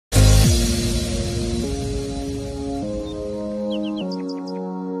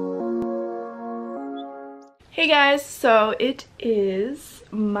Hey guys, so it is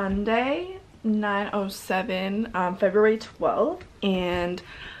Monday, 9:07, February 12th, and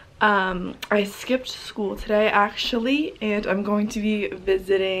I skipped school today actually, and I'm going to be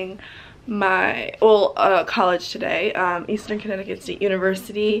visiting my college today, Eastern Connecticut State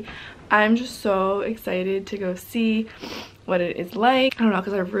University. I'm just so excited to go see what it is like. I don't know,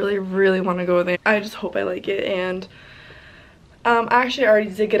 because I really want to go there. I just hope I like it, and actually I already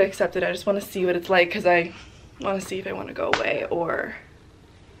did get accepted. I just want to see what it's like because I want to see if I want to go away or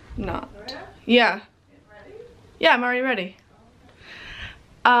not. Yeah, I'm already ready.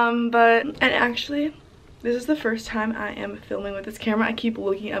 And actually this is the first time I am filming with this camera. I keep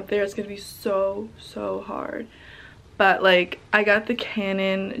looking up there. It's gonna be so hard, but like I got the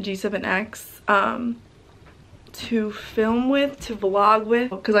Canon G7X to film with, to vlog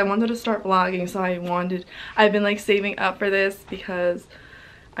with, because I wanted to start vlogging. So I've been like saving up for this because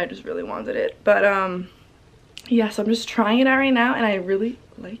I just really wanted it. But yeah, so I'm just trying it out right now and I really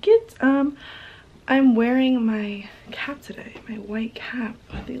like it. I'm wearing my cap today, my white cap.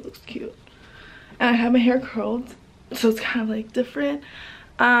 I think it looks cute. And I have my hair curled, so it's kind of like different.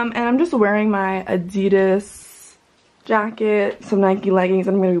 And I'm just wearing my Adidas jacket, some Nike leggings,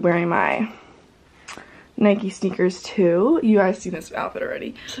 and I'm gonna be wearing my Nike sneakers too. You guys seen this outfit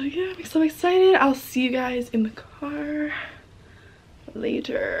already. So yeah, I'm so excited. I'll see you guys in the car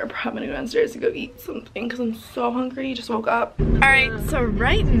later. I'm probably gonna go downstairs to go eat something because I'm so hungry. Just woke up. All right, so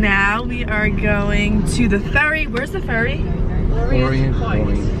right now we are going to the ferry. Where's the ferry? Orient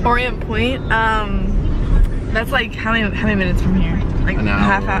Point. Orient Point. That's like how many minutes from here? Like an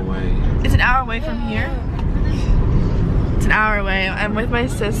hour away. It's an hour away from here. It's an hour away. I'm with my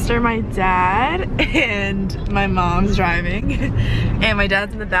sister, my dad, and my mom's driving. And my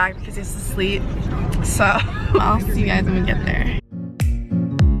dad's in the back because he's asleep. So I'll see you guys when we get there.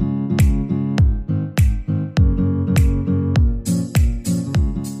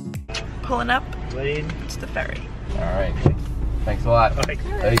 Pulling up to the ferry. All right. Thanks a lot.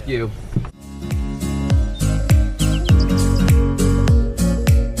 Thank you.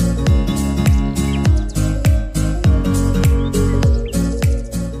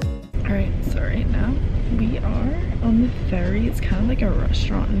 Alright, so right now we are on the ferry. It's kind of like a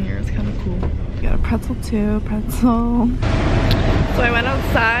restaurant in here. It's kind of cool. We got a pretzel too, pretzel. So I went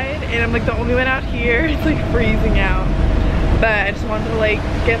outside and I'm like the only one out here. It's like freezing out. But I just wanted to like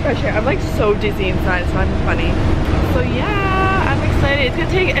get fresh air. I'm like so dizzy inside, it's not even funny. So yeah, I'm excited. It's gonna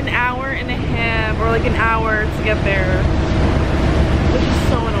take an hour and a half or like an hour to get there, which is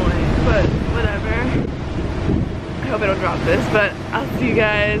so annoying, but whatever. I hope I don't drop this, but I'll see you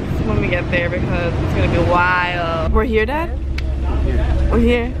guys when we get there because it's gonna be a while. We're here, Dad? We're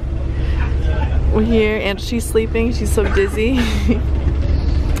here. We're here, and she's sleeping. She's so dizzy.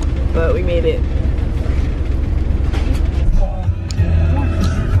 But we made it.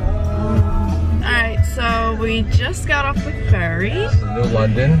 So we just got off the ferry.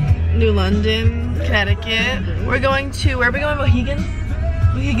 New London, Connecticut. We're going to, where are we going? Mohegan?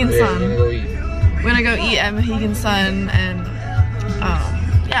 Mohegan Sun. We're gonna go eat at Mohegan Sun, and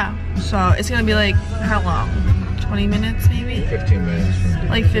yeah. So it's gonna be like, how long? 20 minutes maybe? 15 minutes.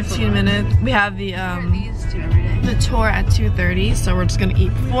 Like 15 minutes. We have the tour at 2:30, so we're just gonna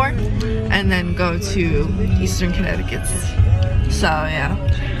eat before and then go to Eastern Connecticut. So yeah.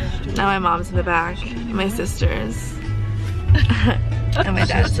 Now my mom's in the back, my sisters, and my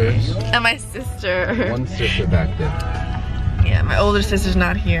dad, and my sister. One sister back there. Yeah, my older sister's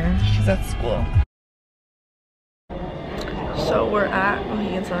not here. She's at school. So we're at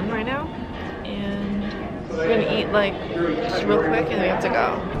Mohegan Sun right now, and we're gonna eat like just real quick, and then we have to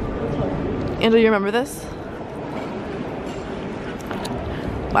go. Andrew, you remember this?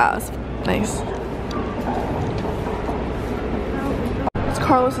 Wow, that's nice.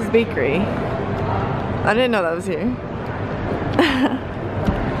 Carlos's Bakery. I didn't know that was here.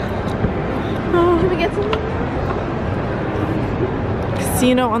 Oh, can we get some?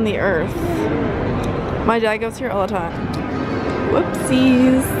 Casino on the Earth. My dad goes here all the time.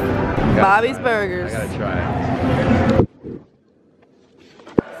 Whoopsies. Bobby's Burgers. I gotta try it.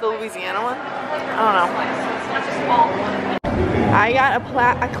 The Louisiana one? I don't know. I got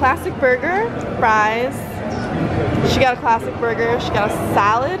a classic burger, fries. She got a classic burger. She got a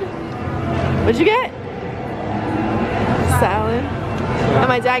salad. What'd you get? Salad. And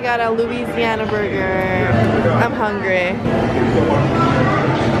my dad got a Louisiana burger. I'm hungry.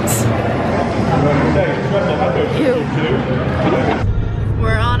 Ew.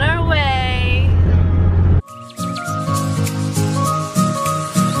 We're on our way.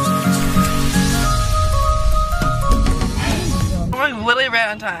 right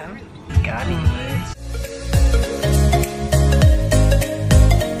on time. Got me.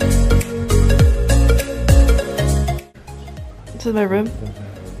 This is my room.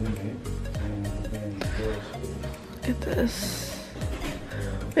 Look at this.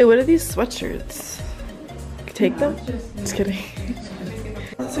 Wait, what are these sweatshirts? Take them? Just kidding.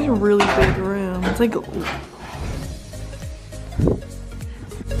 It's like a really big room. It's like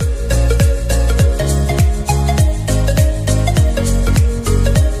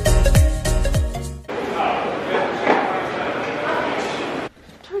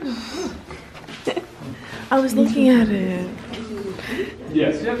I was looking at it.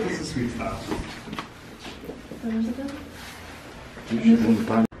 Yes, this is sweet style.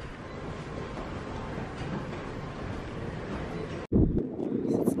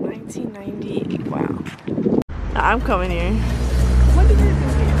 Since 1998, wow. I'm coming here. When did I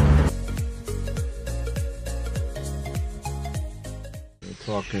We're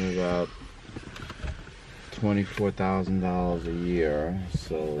talking about $24,000 a year,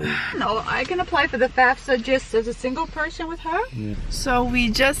 so... No, I can apply for the FAFSA just as a single person with her. Yeah. So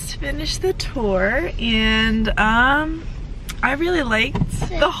we just finished the tour and I really liked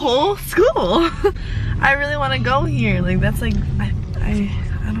the whole school. I really want to go here. Like that's like I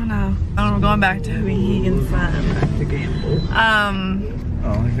don't know. I'm going back to Huey Son.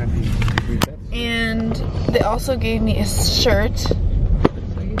 Oh, I got these. And they also gave me a shirt. So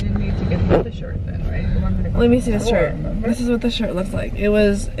you didn't need to get another shirt then, right? The one that Let me see the shirt. This is what the shirt looks like.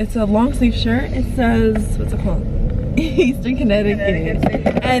 It's a long sleeve shirt. It says, what's it called? Eastern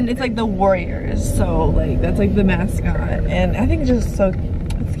Connecticut. And it's like the Warriors. So like, that's like the mascot. And I think it's just so,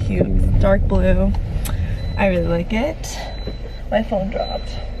 it's cute. It's dark blue. I really like it. My phone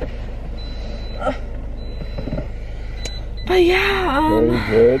dropped. But yeah,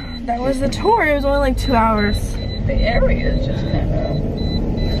 Very good. that was the tour. It was only like 2 hours. The area is just kind of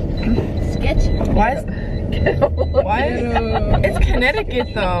sketchy. Why is it's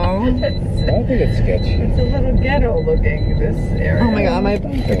Connecticut though? I don't think it's sketchy. It's a little ghetto looking, this area. Oh my god, my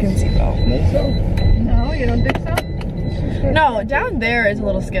freaking seatbelt. No, you don't think so? No, down there is a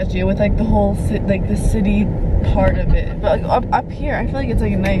little sketchy with like the whole like the city part of it. But like, up here, I feel like it's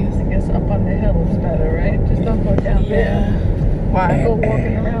like nice. I guess up on the hill is better, right? Just don't go down there. Why? Go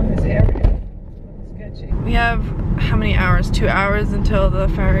walking around this area. It's sketchy. We have how many hours? 2 hours until the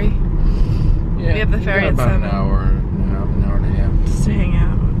ferry. Yeah, We have the ferry at about 7. an hour and a half. Just to hang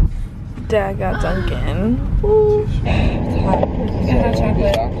out. Dad got Dunkin'. Ooh. It's hot. Yeah, hot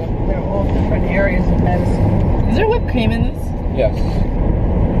chocolate. They're all different areas of medicine. Is there whipped cream in this? Yes.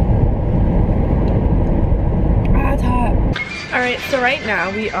 Ah, it's hot. Alright, so right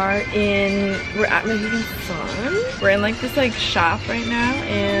now we're at Mohegan Sun. We're in like this like shop right now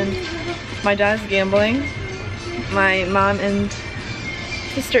and my dad's gambling. My mom and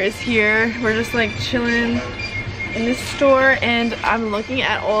sister is here. We're just like chilling in this store and I'm looking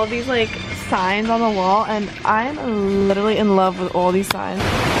at all these like signs on the wall and I'm literally in love with all these signs.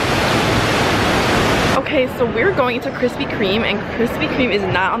 Okay, so we're going to Krispy Kreme and Krispy Kreme is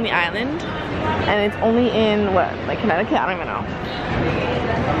not on the island and it's only in what, like Connecticut? I don't even know.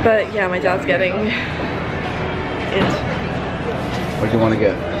 But yeah, my dad's getting it. What do you want to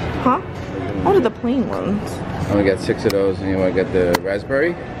get? Huh? What are the plain ones? I'm gonna get 6 of those, and you want to get the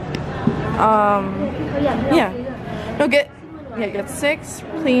raspberry? Yeah. No, get 6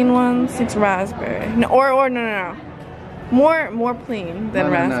 plain ones, 6 raspberry. No, or no. More plain than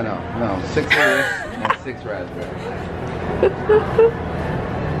raspberry. No. 6 of this and 6 raspberry.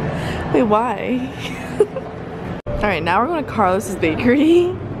 Wait, why? Alright, now we're going to Carlos's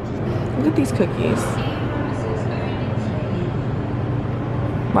Bakery. Look at these cookies.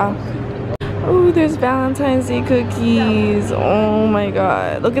 Wow. Oh, there's Valentine's Day cookies. Oh my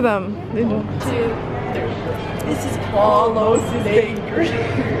god. Look at them. 1, 2, 3. This is Carlos's Bakery.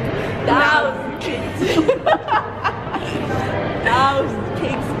 1,000 cakes. 1,000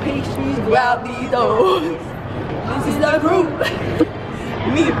 cakes, pastries, brownies. This is the group.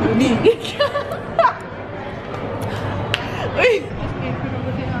 Me.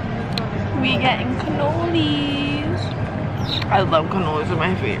 We getting cannolis. I love cannolis, they're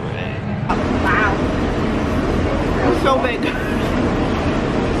my favorite. Wow. It's so big.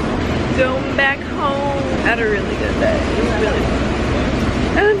 Going back home. Had a really good day. It was really fun.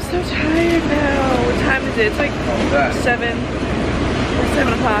 And I'm so tired now. What time is it? It's like 7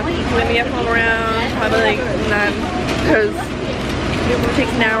 o'clock. Let me get home around probably like 9 because it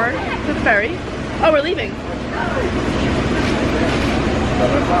takes an hour to the ferry. Oh, we're leaving.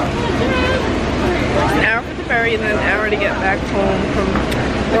 It's an hour for the ferry and then an hour to get back home from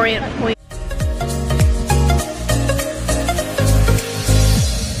Orient Point.